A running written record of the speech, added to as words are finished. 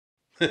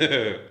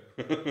Assalamu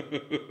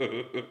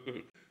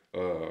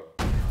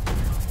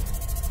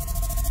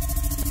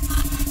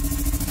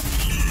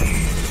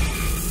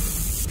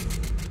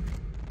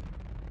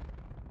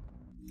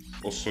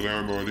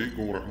alaikum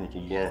wa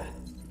rahmatullah,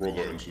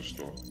 brother and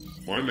sister.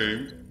 My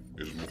name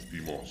is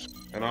Mufti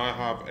and I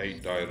have a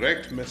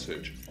direct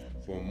message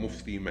for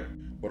Mufti Menk,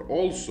 but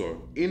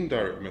also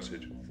indirect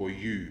message for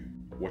you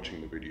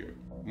watching the video.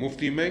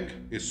 Mufti Menk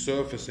is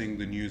surfacing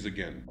the news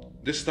again,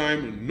 this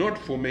time not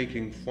for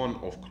making fun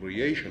of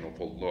creation of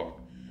Allah,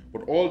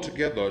 but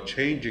altogether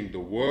changing the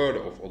word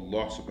of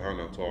Allah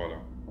subhanahu wa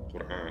ta'ala,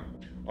 Quran.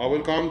 I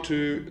will come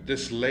to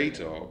this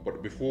later,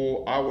 but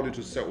before I wanted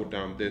to settle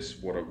down this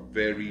for a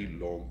very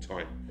long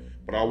time,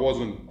 but I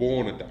wasn't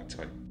born at that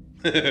time.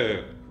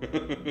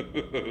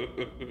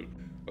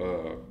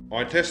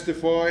 I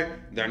testify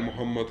that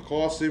Muhammad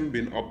Qasim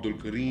bin Abdul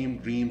Karim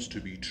dreams to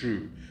be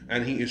true,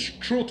 and he is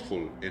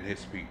truthful in his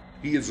speech.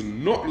 He is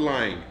not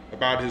lying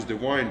about his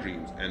divine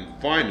dreams, and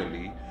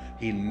finally,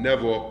 he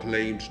never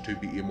claimed to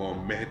be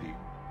Imam Mahdi,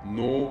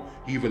 nor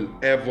he will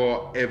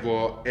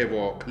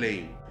ever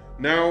claim.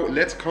 Now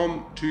let's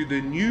come to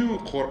the new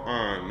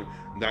Quran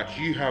that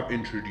you have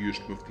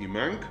introduced, Mufti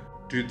Menk.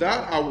 To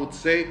that I would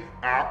say,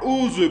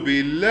 A'udhu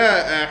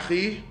billah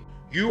akhi,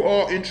 you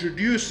are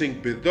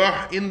introducing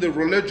bidah in the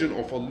religion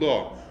of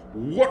Allah.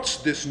 What's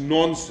this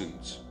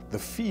nonsense? The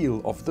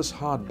feel of this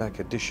hardback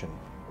edition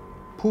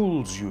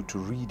pulls you to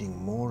reading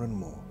more and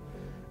more,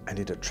 and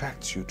it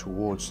attracts you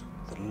towards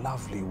the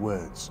lovely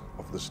words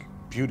of this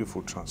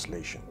beautiful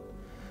translation,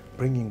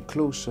 bringing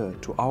closer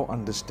to our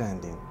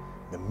understanding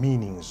the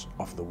meanings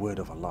of the word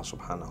of Allah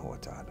subhanahu wa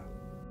ta'ala.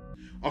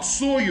 I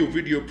saw your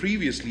video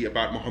previously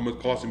about Muhammad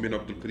Qasim bin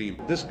Abdul Karim.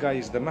 This guy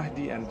is the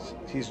Mahdi, and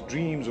his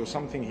dreams or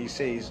something he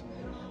says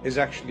is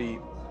actually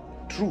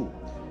true.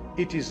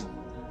 It is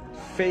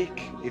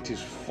fake, it is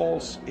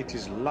false, it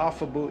is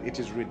laughable, it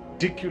is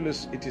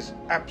ridiculous, it is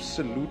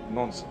absolute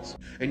nonsense.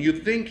 And you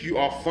think you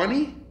are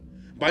funny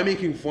by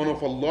making fun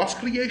of Allah's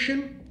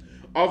creation?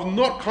 I've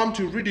not come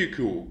to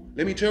ridicule.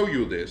 Let me tell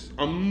you this.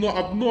 I've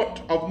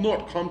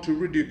not come to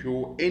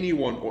ridicule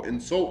anyone or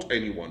insult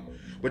anyone.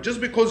 But just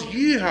because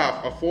you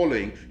have a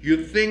following,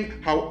 you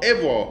think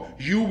however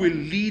you will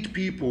lead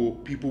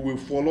people will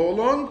follow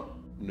along?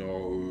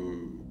 No,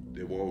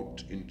 they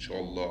won't,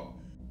 inshallah.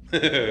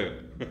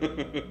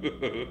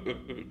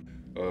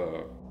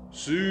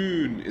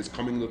 Soon is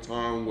coming the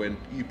time when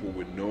people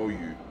will know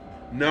you.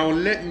 Now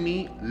let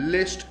me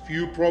list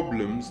few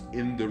problems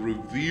in the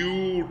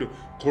revealed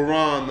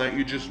Quran that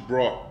you just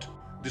brought.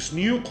 This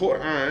new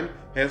Quran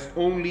has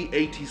only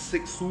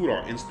 86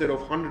 surah instead of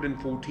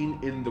 114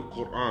 in the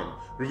Quran,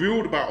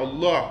 revealed by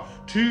Allah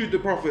to the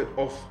Prophet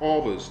of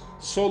ours,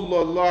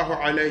 sallallahu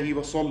alaihi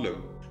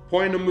wasallam.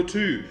 Point number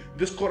 2,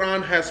 this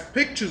Quran has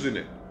pictures in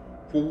it.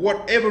 For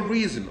whatever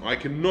reason, I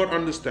cannot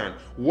understand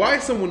why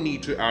someone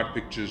need to add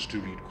pictures to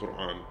read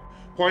Quran.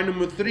 Point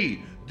number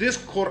 3, this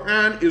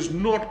Quran is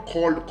not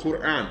called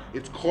Quran,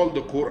 it's called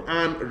the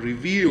Quran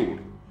revealed,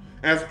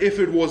 as if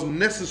it was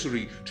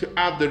necessary to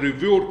add the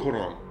revealed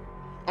Quran.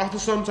 After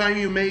some time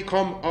you may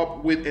come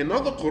up with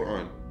another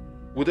Quran,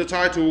 with the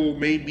title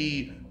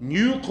maybe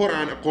New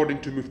Quran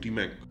according to Mufti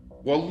Menk.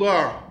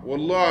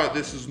 Wallah,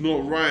 this is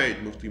not right,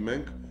 Mufti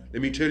Menk.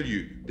 Let me tell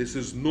you, this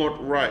is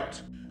not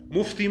right.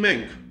 Mufti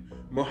Menk,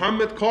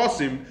 Muhammad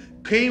Qasim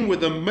came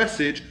with a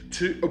message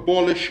to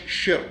abolish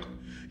shirk.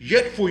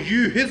 Yet for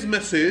you, his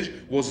message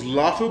was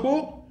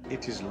laughable.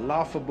 It is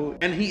laughable.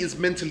 And he is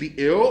mentally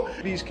ill.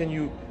 Please, can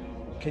you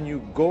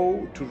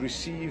go to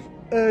receive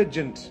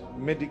urgent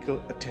medical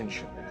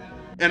attention?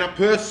 And a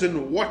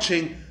person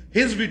watching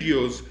his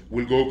videos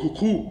will go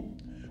cuckoo.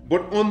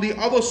 But on the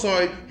other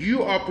side,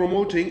 you are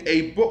promoting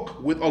a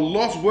book with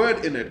Allah's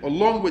word in it,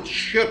 along with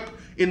shirk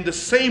in the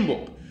same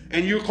book.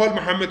 And you call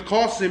Muhammad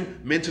Qasim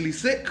mentally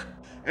sick.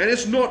 And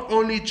it's not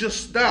only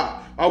just that.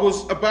 I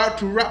was about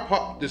to wrap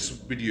up this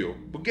video,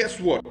 but guess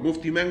what?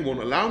 Mufti Menk won't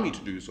allow me to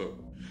do so.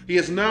 He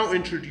has now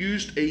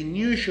introduced a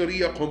new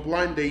Sharia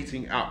compliant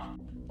dating app,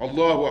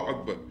 Allahu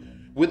Akbar,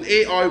 with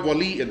AI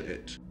Wali in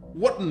it.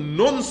 What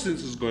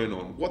nonsense is going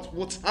on?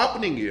 What's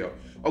happening here?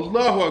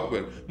 Allahu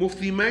Akbar.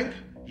 Mufti Menk,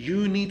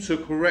 you need to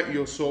correct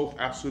yourself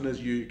as soon as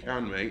you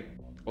can, mate.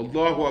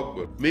 Allahu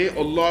Akbar. May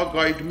Allah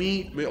guide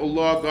me, may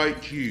Allah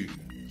guide you.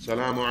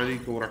 Assalamu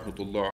alaikum wa rahmatullah.